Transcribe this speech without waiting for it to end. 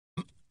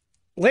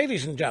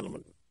Ladies and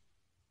gentlemen,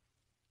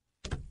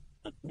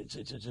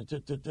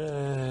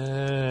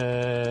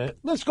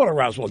 let's go to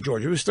Roswell,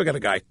 Georgia. We've still got a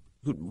guy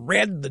who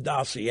read the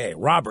dossier.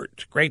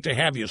 Robert, great to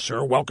have you,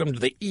 sir. Welcome to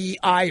the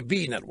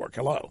EIB Network.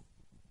 Hello.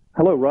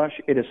 Hello, Rush.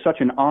 It is such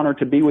an honor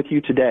to be with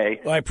you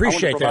today. Well, I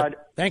appreciate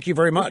that. Thank you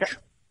very much.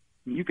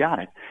 You got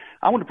it.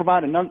 I want to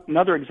provide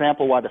another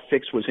example why the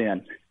fix was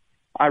in.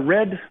 I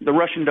read the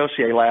Russian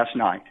dossier last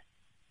night.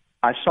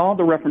 I saw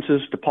the references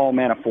to Paul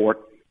Manafort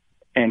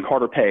and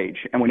Carter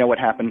Page, and we know what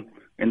happened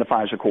in the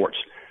FISA courts.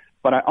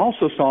 But I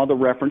also saw the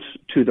reference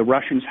to the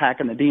Russians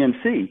hacking the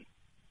DNC,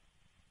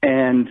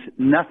 and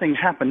nothing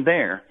happened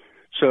there.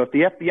 So if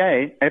the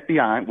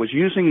FBI was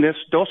using this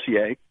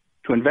dossier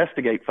to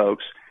investigate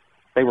folks,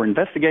 they were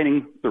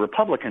investigating the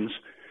Republicans,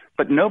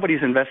 but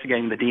nobody's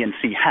investigating the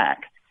DNC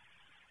hack.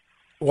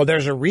 Well,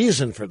 there's a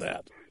reason for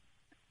that.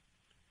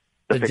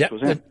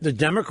 The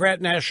Democrat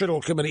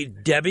National Committee,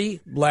 Debbie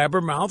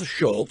Blabbermouth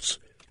Schultz,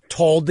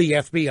 told the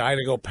FBI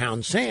to go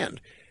pound sand.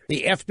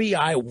 The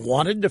FBI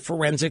wanted to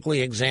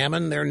forensically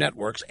examine their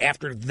networks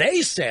after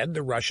they said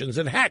the Russians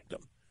had hacked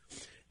them.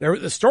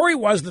 The story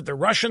was that the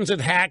Russians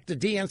had hacked the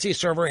DNC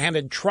server and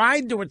had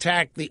tried to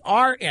attack the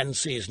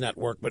RNC's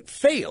network but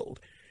failed.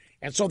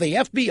 And so the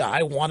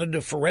FBI wanted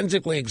to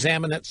forensically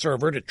examine that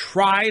server to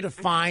try to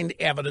find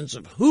evidence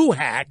of who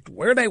hacked,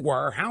 where they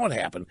were, how it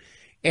happened.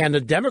 And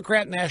the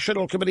Democrat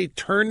National Committee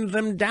turned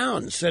them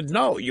down, said,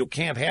 no, you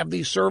can't have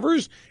these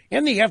servers.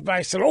 And the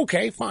FBI said,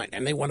 okay, fine.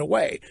 And they went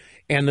away.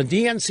 And the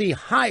DNC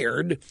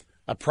hired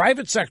a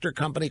private sector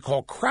company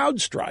called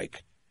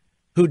CrowdStrike,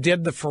 who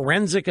did the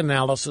forensic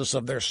analysis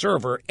of their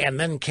server and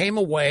then came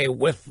away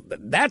with,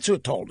 that's who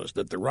told us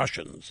that the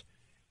Russians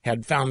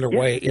had found their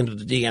way into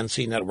the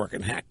DNC network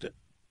and hacked it.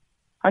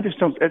 I just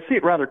don't see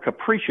it rather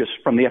capricious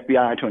from the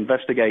FBI to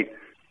investigate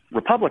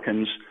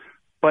Republicans,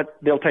 but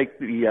they'll take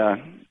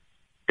the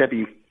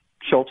Debbie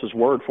Schultz's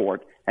word for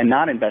it and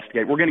not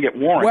investigate. We're going to get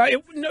warrants.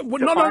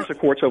 The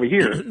courts over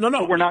here.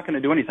 But we're not going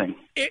to do anything.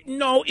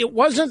 It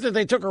wasn't that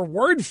they took her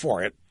word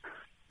for it.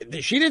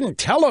 She didn't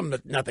tell them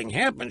that nothing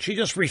happened. She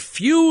just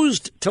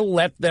refused to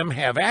let them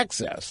have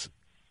access.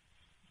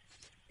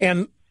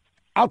 And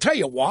I'll tell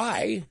you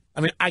why.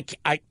 I mean, I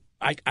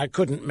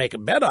couldn't make a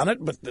bet on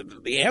it, but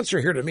the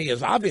answer here to me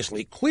is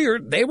obviously clear.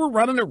 They were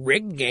running a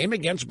rigged game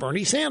against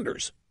Bernie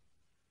Sanders.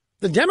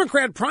 The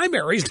Democrat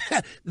primaries,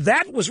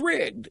 that was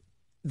rigged.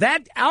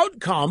 That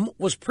outcome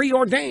was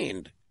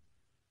preordained.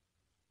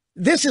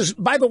 This is,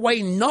 by the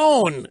way,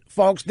 known,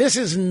 folks. This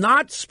is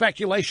not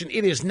speculation.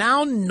 It is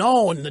now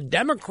known the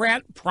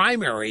Democrat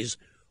primaries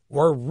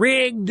were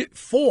rigged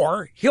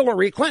for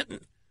Hillary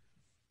Clinton.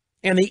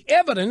 And the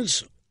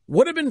evidence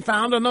would have been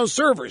found on those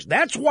servers.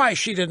 That's why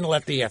she didn't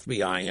let the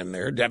FBI in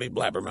there, Debbie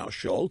Blabbermouth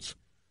Schultz.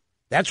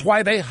 That's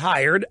why they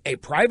hired a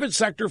private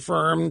sector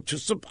firm to,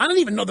 I don't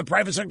even know the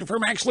private sector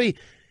firm actually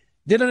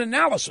did an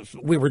analysis.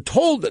 We were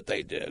told that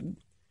they did.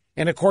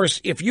 And, of course,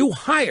 if you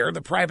hire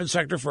the private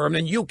sector firm,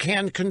 then you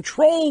can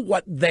control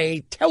what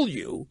they tell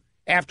you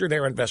after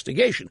their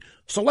investigation.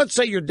 So let's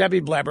say you're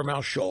Debbie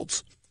Blabbermouth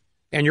Schultz,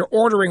 and you're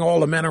ordering all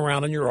the men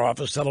around in your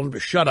office, telling them to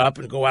shut up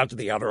and go out to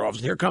the outer office.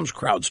 And here comes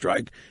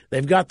CrowdStrike.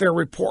 They've got their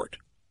report.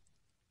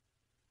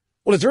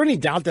 Well, is there any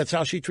doubt that's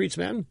how she treats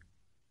men?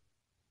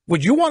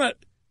 Would you want to?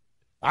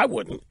 I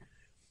wouldn't.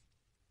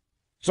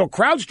 So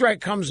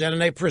CrowdStrike comes in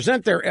and they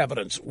present their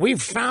evidence.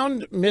 We've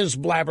found, Ms.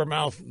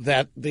 Blabbermouth,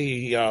 that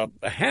the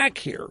hack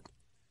here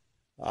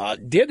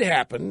did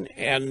happen,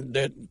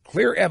 and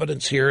clear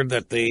evidence here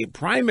that the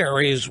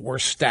primaries were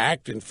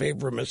stacked in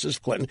favor of Mrs.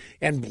 Clinton.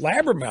 And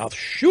Blabbermouth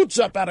shoots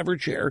up out of her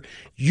chair.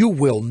 You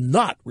will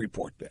not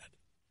report that.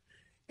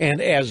 And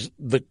as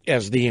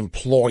the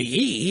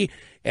employee,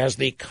 as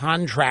the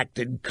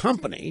contracted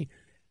company,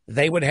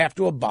 they would have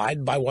to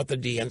abide by what the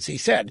DNC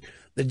said.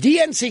 The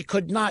DNC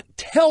could not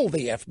tell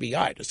the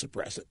FBI to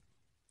suppress it.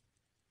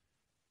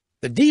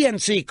 The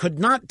DNC could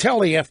not tell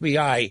the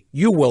FBI,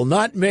 you will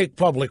not make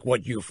public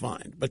what you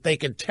find, but they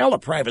could tell a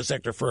private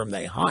sector firm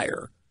they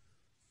hire.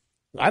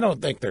 I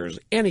don't think there's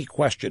any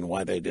question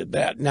why they did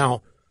that.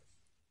 Now,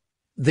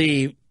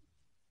 the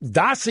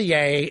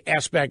dossier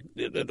aspect,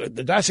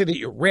 the dossier that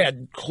you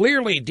read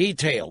clearly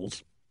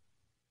details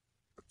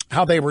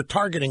how they were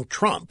targeting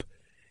Trump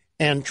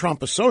and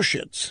Trump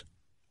associates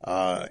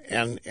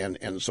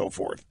and so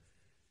forth.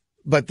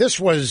 But this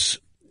was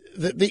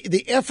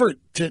the effort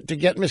to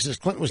get Mrs.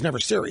 Clinton was never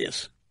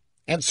serious,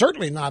 and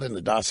certainly not in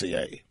the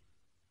dossier.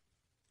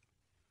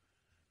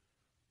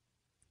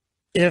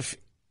 Well,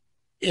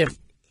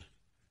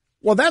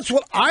 that's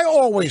what I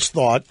always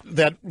thought,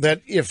 that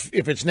if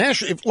it's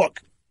national,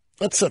 look,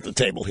 let's set the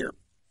table here.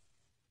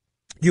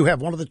 You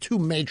have one of the two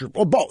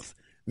both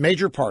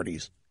major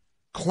parties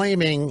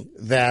claiming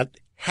that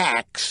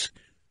hacks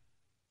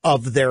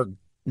of their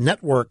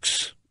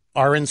networks,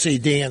 RNC,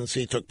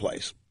 DNC, took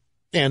place,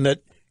 and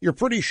that you're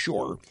pretty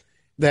sure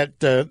that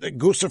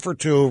Guccifer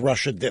 2,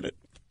 Russia did it.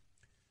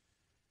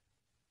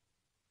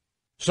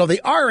 So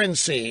the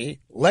RNC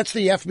lets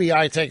the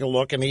FBI take a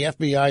look, and the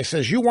FBI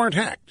says, you weren't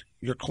hacked.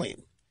 You're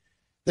clean.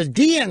 The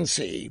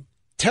DNC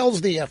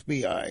tells the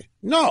FBI,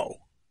 no,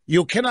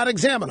 you cannot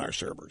examine our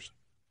servers.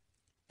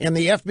 And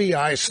the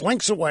FBI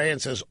slinks away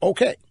and says,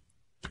 okay.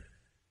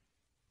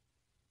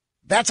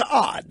 That's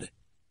odd.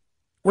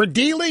 We're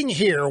dealing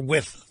here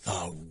with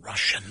the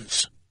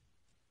Russians.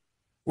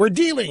 We're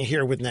dealing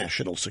here with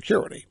national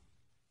security.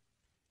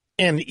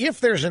 And if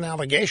there's an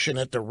allegation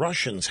that the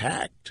Russians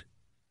hacked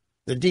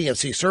the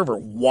DNC server,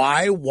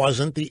 why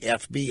wasn't the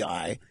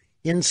FBI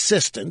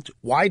insistent?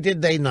 Why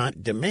did they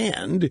not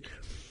demand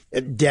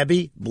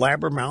Debbie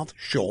Blabbermouth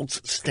Schultz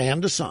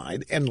stand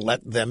aside and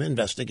let them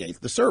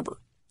investigate the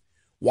server?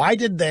 Why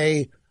did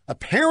they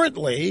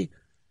apparently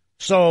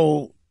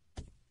so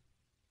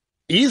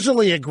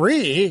easily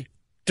agree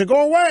to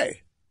go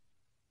away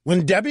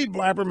when Debbie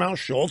Blabbermouth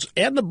Schultz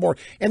and the board,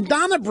 and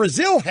Donna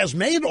Brazil has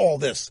made all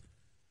this.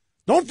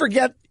 Don't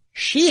forget,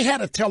 she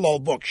had a tell-all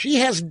book. She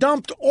has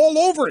dumped all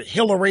over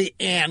Hillary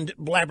and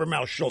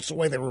Blabbermouth Schultz the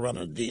way they were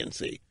running the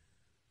DNC.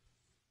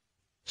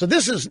 So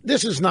this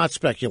is not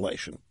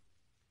speculation.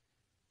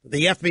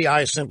 The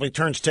FBI simply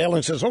turns tail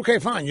and says, okay,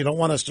 fine, you don't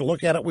want us to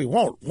look at it, we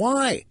won't.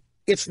 Why?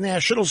 It's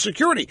national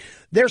security.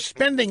 They're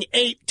spending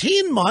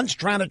 18 months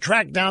trying to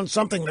track down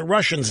something the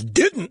Russians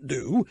didn't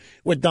do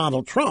with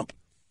Donald Trump.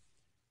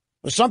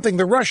 Something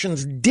the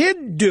Russians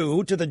did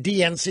do to the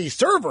DNC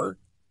server,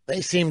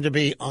 they seem to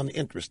be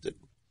uninterested.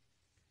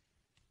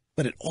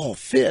 But it all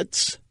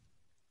fits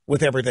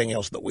with everything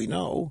else that we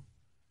know.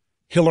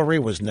 Hillary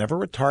was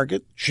never a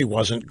target. She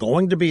wasn't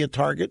going to be a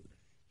target.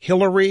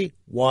 Hillary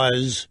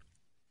was,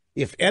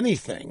 if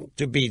anything,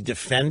 to be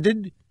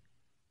defended,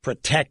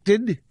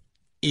 protected,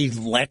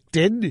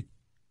 elected,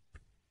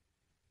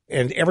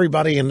 and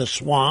everybody in the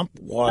swamp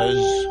was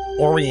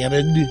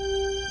oriented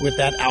with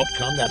that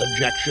outcome, that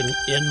objection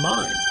in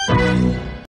mind.